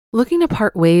Looking to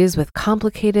part ways with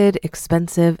complicated,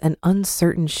 expensive, and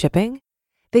uncertain shipping?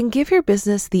 Then give your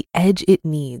business the edge it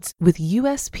needs with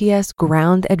USPS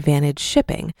Ground Advantage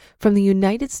shipping from the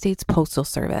United States Postal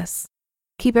Service.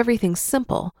 Keep everything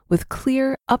simple with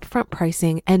clear, upfront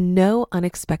pricing and no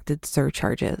unexpected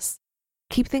surcharges.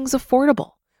 Keep things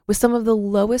affordable with some of the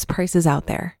lowest prices out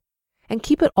there. And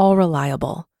keep it all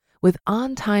reliable with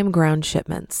on-time ground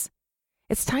shipments.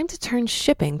 It's time to turn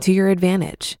shipping to your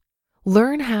advantage.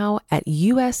 Learn how at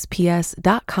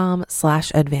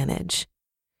USPS.com/advantage.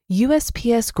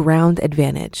 USPS Ground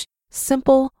Advantage.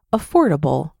 Simple,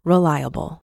 affordable,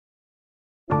 reliable.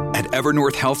 At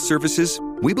Evernorth Health Services,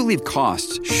 we believe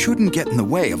costs shouldn't get in the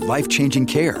way of life-changing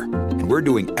care, and we're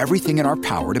doing everything in our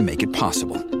power to make it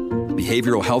possible.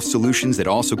 Behavioral health solutions that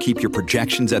also keep your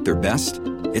projections at their best?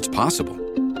 It's possible.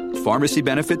 Pharmacy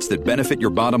benefits that benefit your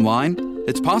bottom line?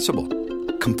 It's possible.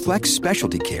 Complex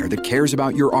specialty care that cares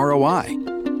about your ROI?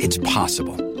 It's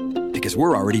possible. Because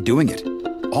we're already doing it.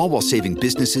 All while saving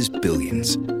businesses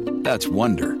billions. That's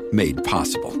Wonder made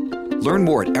possible. Learn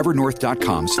more at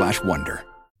evernorth.com/wonder.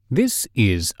 This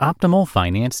is Optimal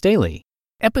Finance Daily,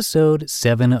 episode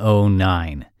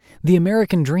 709. The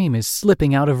American Dream is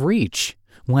Slipping Out of Reach.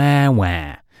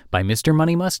 Waaah, by Mr.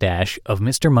 Money Mustache of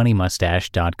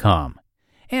MrMoneyMustache.com.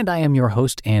 And I am your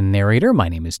host and narrator. My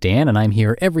name is Dan, and I'm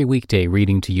here every weekday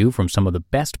reading to you from some of the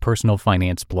best personal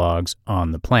finance blogs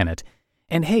on the planet.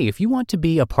 And hey, if you want to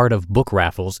be a part of book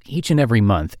raffles each and every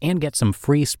month and get some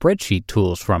free spreadsheet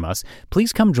tools from us,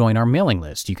 please come join our mailing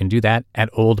list. You can do that at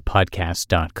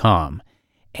oldpodcast.com.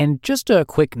 And just a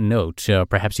quick note,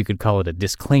 perhaps you could call it a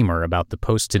disclaimer about the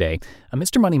post today.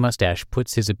 Mr. Money Mustache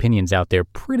puts his opinions out there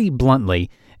pretty bluntly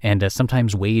and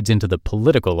sometimes wades into the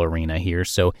political arena here.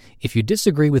 So if you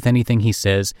disagree with anything he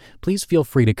says, please feel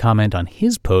free to comment on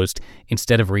his post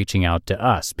instead of reaching out to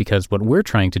us, because what we're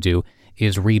trying to do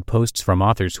is read posts from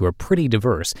authors who are pretty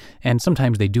diverse, and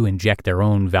sometimes they do inject their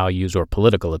own values or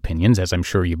political opinions, as I'm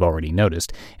sure you've already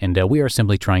noticed, and we are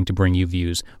simply trying to bring you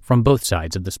views from both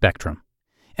sides of the spectrum.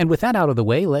 And with that out of the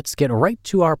way, let's get right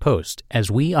to our post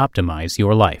as we optimize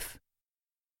your life.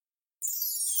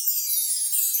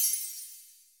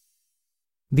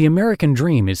 The American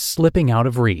Dream is Slipping Out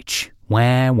of Reach.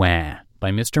 Waaah,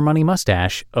 by Mr. Money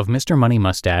Mustache of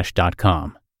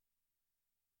MrMoneyMustache.com.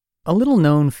 A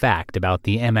little-known fact about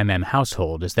the MMM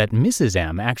household is that Mrs.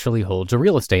 M actually holds a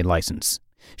real estate license.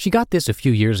 She got this a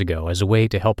few years ago as a way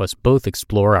to help us both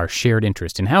explore our shared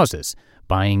interest in houses,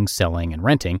 buying, selling, and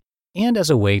renting, and as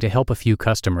a way to help a few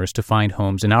customers to find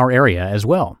homes in our area as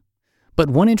well. But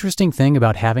one interesting thing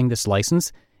about having this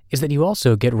license is that you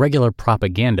also get regular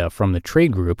propaganda from the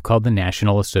trade group called the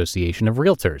National Association of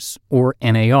Realtors, or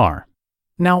NAR.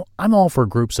 Now, I'm all for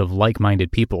groups of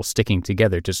like-minded people sticking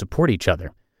together to support each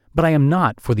other, but I am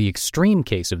not for the extreme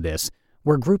case of this,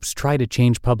 where groups try to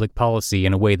change public policy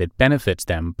in a way that benefits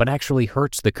them but actually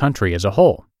hurts the country as a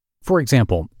whole. For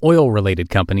example, oil-related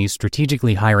companies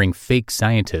strategically hiring fake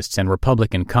scientists and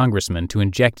Republican congressmen to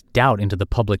inject doubt into the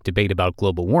public debate about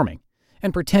global warming,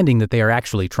 and pretending that they are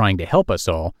actually trying to help us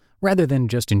all, rather than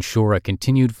just ensure a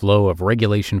continued flow of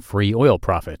regulation-free oil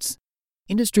profits.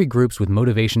 Industry groups with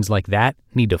motivations like that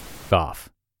need to f***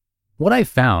 off. What I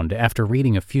found after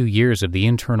reading a few years of the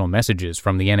internal messages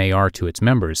from the NAR to its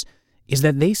members is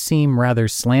that they seem rather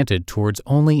slanted towards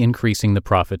only increasing the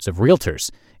profits of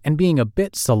realtors and being a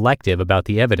bit selective about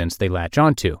the evidence they latch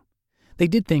onto. They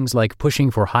did things like pushing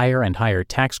for higher and higher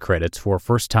tax credits for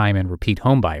first-time and repeat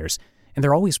homebuyers, and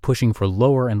they're always pushing for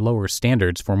lower and lower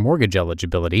standards for mortgage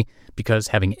eligibility because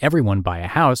having everyone buy a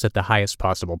house at the highest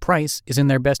possible price is in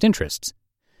their best interests.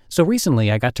 So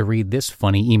recently I got to read this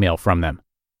funny email from them.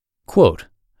 Quote,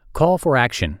 "Call for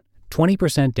action.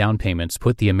 20% down payments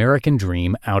put the American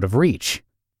dream out of reach."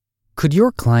 Could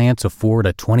your clients afford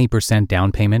a 20%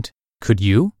 down payment? Could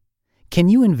you? Can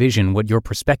you envision what your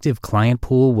prospective client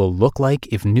pool will look like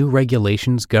if new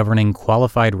regulations governing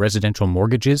qualified residential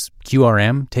mortgages,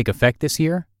 QRM, take effect this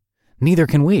year? Neither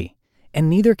can we, and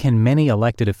neither can many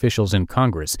elected officials in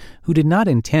Congress who did not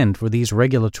intend for these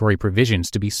regulatory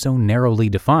provisions to be so narrowly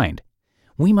defined.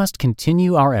 We must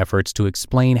continue our efforts to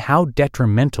explain how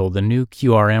detrimental the new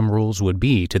QRM rules would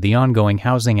be to the ongoing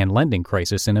housing and lending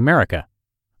crisis in America.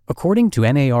 According to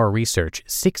NAR research,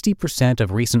 60%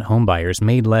 of recent homebuyers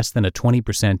made less than a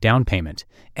 20% down payment,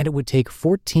 and it would take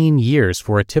 14 years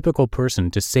for a typical person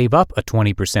to save up a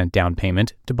 20% down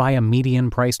payment to buy a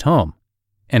median-priced home.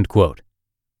 End quote.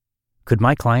 Could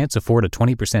my clients afford a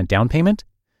 20% down payment?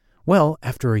 Well,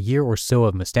 after a year or so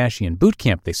of Mustachian boot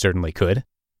camp, they certainly could.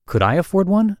 Could I afford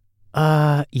one?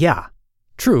 Yeah.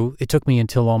 True, it took me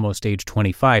until almost age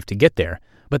 25 to get there,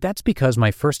 But that's because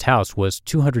my first house was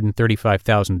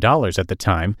 $235,000 at the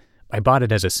time. I bought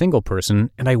it as a single person,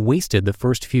 and I wasted the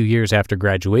first few years after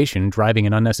graduation driving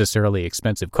an unnecessarily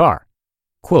expensive car.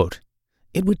 Quote,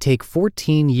 "It would take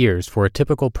 14 years for a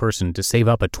typical person to save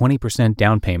up a 20%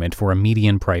 down payment for a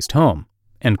median-priced home."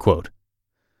 End quote.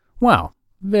 Wow,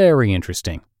 very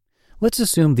interesting. Let's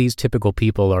assume these typical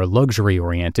people are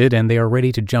luxury-oriented and they are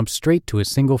ready to jump straight to a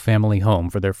single-family home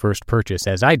for their first purchase,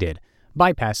 as I did,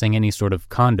 bypassing any sort of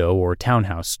condo or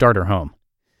townhouse starter home.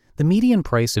 The median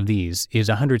price of these is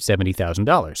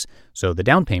 $170,000, so the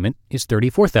down payment is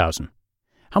 $34,000.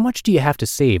 How much do you have to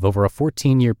save over a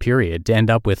 14-year period to end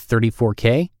up with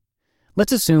 $34K?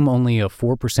 Let's assume only a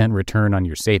 4% return on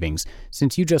your savings,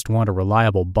 since you just want a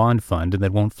reliable bond fund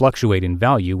that won't fluctuate in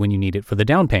value when you need it for the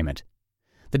down payment.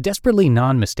 The desperately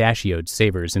non-mustachioed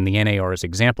savers in the NAR's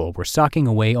example were socking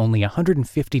away only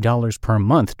 $150 per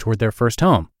month toward their first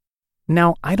home.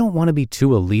 Now, I don't want to be too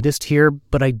elitist here,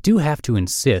 but I do have to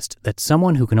insist that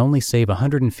someone who can only save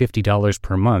 $150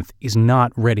 per month is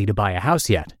not ready to buy a house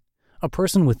yet. A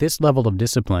person with this level of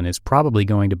discipline is probably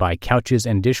going to buy couches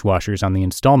and dishwashers on the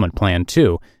installment plan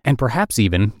too, and perhaps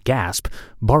even, gasp,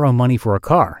 borrow money for a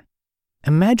car.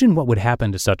 Imagine what would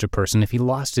happen to such a person if he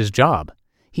lost his job.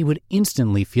 He would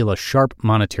instantly feel a sharp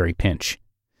monetary pinch.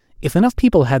 If enough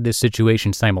people had this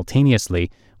situation simultaneously,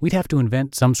 we'd have to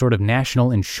invent some sort of national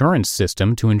insurance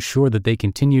system to ensure that they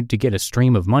continued to get a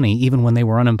stream of money even when they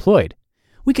were unemployed.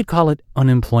 We could call it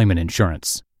unemployment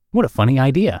insurance. What a funny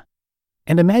idea.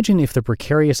 And imagine if the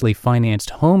precariously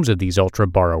financed homes of these ultra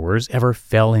borrowers ever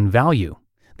fell in value.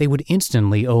 They would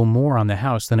instantly owe more on the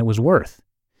house than it was worth.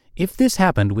 If this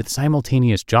happened with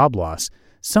simultaneous job loss,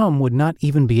 some would not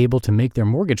even be able to make their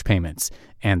mortgage payments,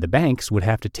 and the banks would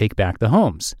have to take back the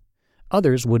homes.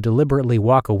 Others would deliberately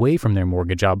walk away from their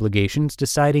mortgage obligations,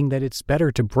 deciding that it's better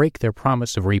to break their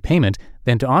promise of repayment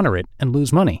than to honor it and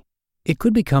lose money. It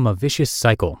could become a vicious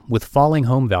cycle, with falling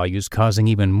home values causing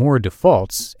even more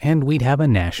defaults, and we'd have a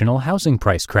national housing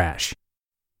price crash.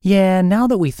 Yeah, now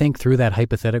that we think through that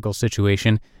hypothetical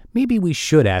situation, maybe we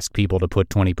should ask people to put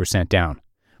 20% down,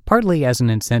 partly as an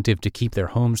incentive to keep their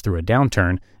homes through a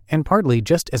downturn, and partly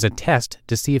just as a test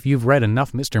to see if you've read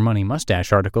enough Mr. Money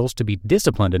Mustache articles to be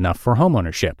disciplined enough for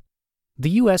homeownership.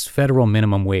 The U.S. federal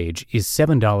minimum wage is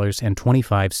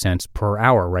 $7.25 per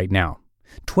hour right now,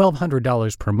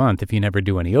 $1,200 per month if you never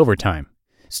do any overtime,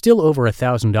 still over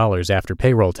 $1,000 after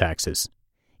payroll taxes.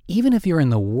 Even if you're in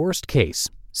the worst case,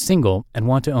 single, and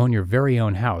want to own your very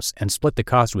own house and split the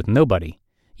cost with nobody,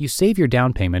 you save your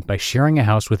down payment by sharing a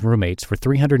house with roommates for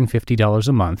 $350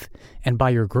 a month and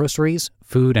buy your groceries,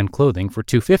 food, and clothing for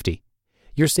 $250.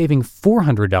 You're saving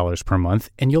 $400 per month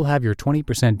and you'll have your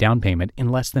 20% down payment in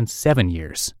less than 7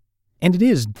 years. And it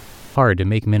is hard to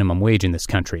make minimum wage in this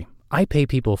country. I pay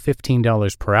people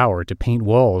 $15 per hour to paint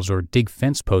walls or dig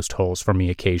fence post holes for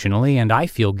me occasionally, and I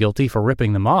feel guilty for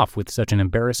ripping them off with such an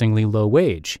embarrassingly low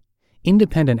wage.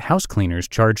 Independent house cleaners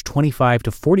charge $25 to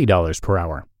 $40 per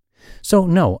hour. So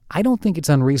no, I don't think it's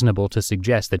unreasonable to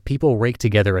suggest that people rake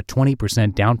together a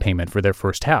 20% down payment for their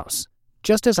first house,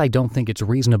 just as I don't think it's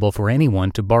reasonable for anyone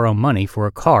to borrow money for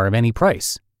a car of any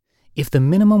price. If the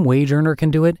minimum wage earner can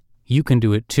do it, you can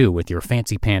do it too with your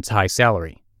fancy pants high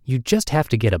salary. You just have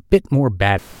to get a bit more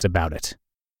badass about it.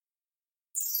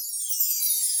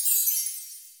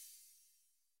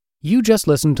 You just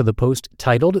listened to the post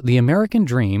titled "The American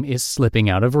Dream is Slipping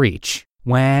Out of Reach.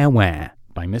 Waaah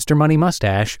by Mr. Money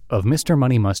Mustache of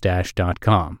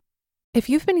MrMoneyMustache.com. If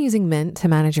you've been using Mint to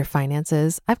manage your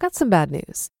finances, I've got some bad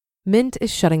news. Mint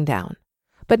is shutting down.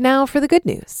 But now for the good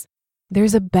news.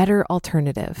 There's a better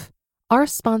alternative. Our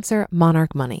sponsor,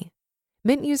 Monarch Money.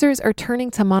 Mint users are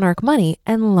turning to Monarch Money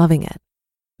and loving it.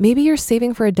 Maybe you're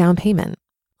saving for a down payment,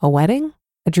 a wedding,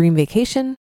 a dream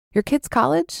vacation, your kid's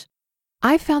college.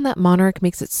 I've found that Monarch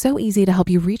makes it so easy to help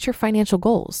you reach your financial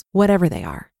goals, whatever they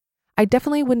are. I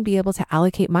definitely wouldn't be able to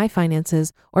allocate my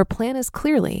finances or plan as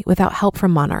clearly without help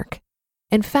from Monarch.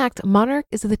 In fact, Monarch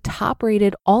is the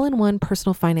top-rated all-in-one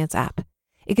personal finance app.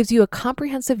 It gives you a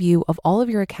comprehensive view of all of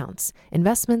your accounts,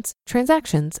 investments,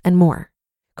 transactions, and more.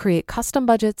 Create custom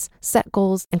budgets, set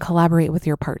goals, and collaborate with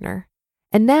your partner.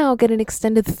 And now get an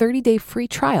extended 30-day free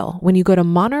trial when you go to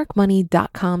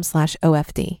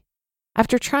monarchmoney.com/OFD.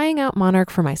 After trying out Monarch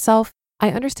for myself,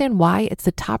 I understand why it's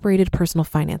the top-rated personal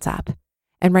finance app.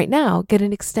 And right now, get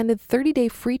an extended 30-day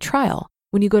free trial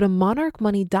when you go to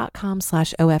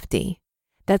monarchmoney.com/OFD.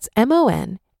 That's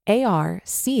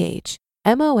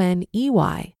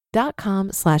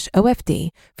monarchmoney.com/OFD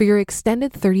for your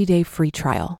extended 30-day free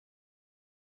trial.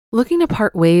 Looking to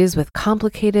part ways with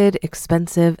complicated,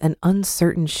 expensive, and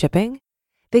uncertain shipping?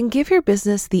 Then give your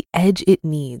business the edge it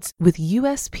needs with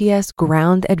USPS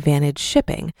Ground Advantage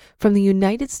shipping from the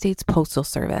United States Postal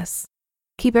Service.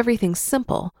 Keep everything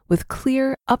simple with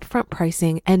clear, upfront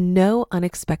pricing and no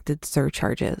unexpected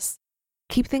surcharges.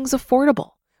 Keep things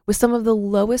affordable with some of the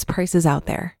lowest prices out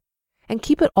there. And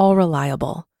keep it all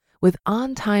reliable with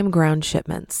on-time ground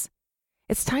shipments.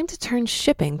 It's time to turn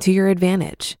shipping to your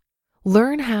advantage.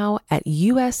 Learn how at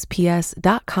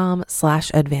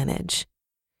USPS.com/advantage.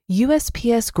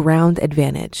 USPS Ground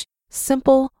Advantage.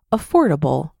 Simple,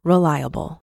 affordable,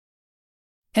 reliable.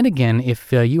 And again,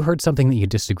 if you heard something that you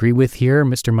disagree with here,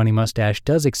 Mr. Money Mustache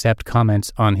does accept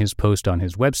comments on his post on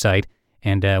his website,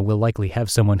 and will likely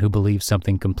have someone who believes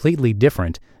something completely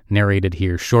different narrated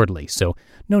here shortly. So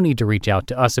no need to reach out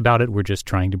to us about it. We're just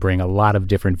trying to bring a lot of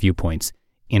different viewpoints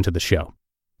into the show.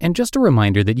 And just a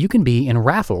reminder that you can be in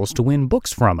raffles to win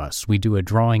books from us. We do a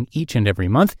drawing each and every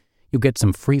month. You'll get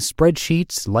some free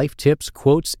spreadsheets, life tips,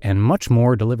 quotes, and much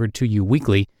more delivered to you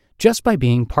weekly just by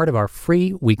being part of our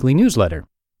free weekly newsletter.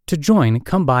 To join,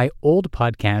 come by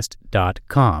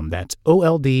oldpodcast.com. That's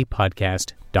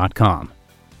oldpodcast.com.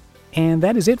 And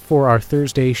that is it for our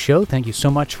Thursday show. Thank you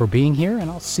so much for being here, and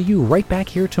I'll see you right back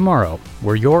here tomorrow,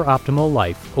 where your optimal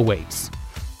life awaits.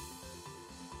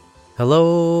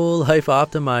 Hello, Life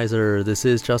Optimizer. This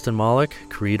is Justin Malik,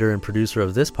 creator and producer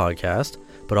of this podcast,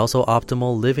 but also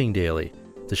Optimal Living Daily,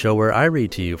 the show where I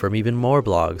read to you from even more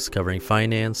blogs covering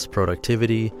finance,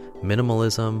 productivity,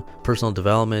 minimalism, personal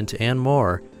development, and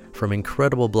more from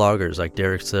incredible bloggers like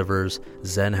Derek Sivers,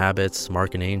 Zen Habits,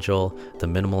 Mark and Angel, The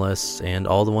Minimalists, and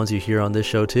all the ones you hear on this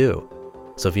show too.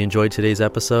 So if you enjoyed today's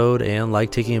episode and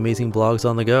like taking amazing blogs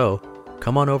on the go,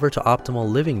 come on over to Optimal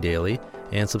Living Daily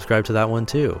and subscribe to that one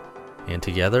too. And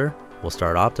together, we'll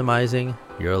start optimizing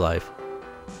your life.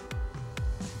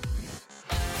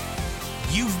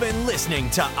 You've been listening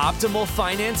to Optimal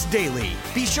Finance Daily.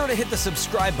 Be sure to hit the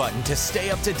subscribe button to stay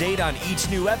up to date on each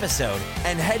new episode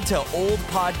and head to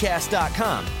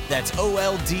oldpodcast.com. That's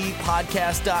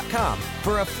OLDpodcast.com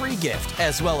for a free gift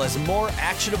as well as more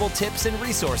actionable tips and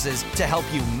resources to help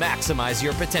you maximize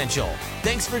your potential.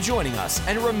 Thanks for joining us,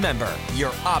 and remember,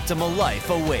 your optimal life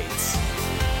awaits.